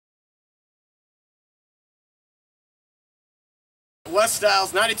Wes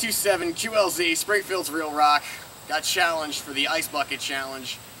Styles, 92.7 QLZ, Springfield's Real Rock. Got challenged for the Ice Bucket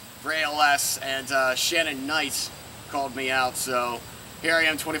Challenge for ALS, and Shannon Knight called me out, so here I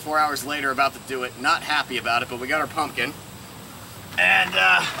am 24 hours later about to do it. Not happy about it, but we got our pumpkin. And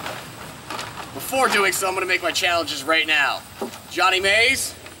before doing so, I'm going to make my challenges right now. Johnny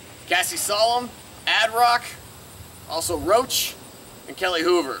Mays, Cassie Solemn, Ad Rock, also Roach, and Kelly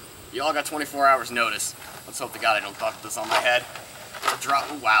Hoover. You all got 24 hours notice. Let's hope to God I don't talk this on my head.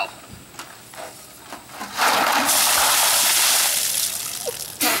 Drop, ooh, wow.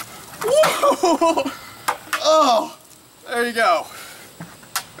 Whoa! Oh, there you go.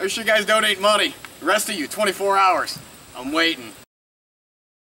 Make sure you guys donate money. The rest of you, 24 hours. I'm waiting.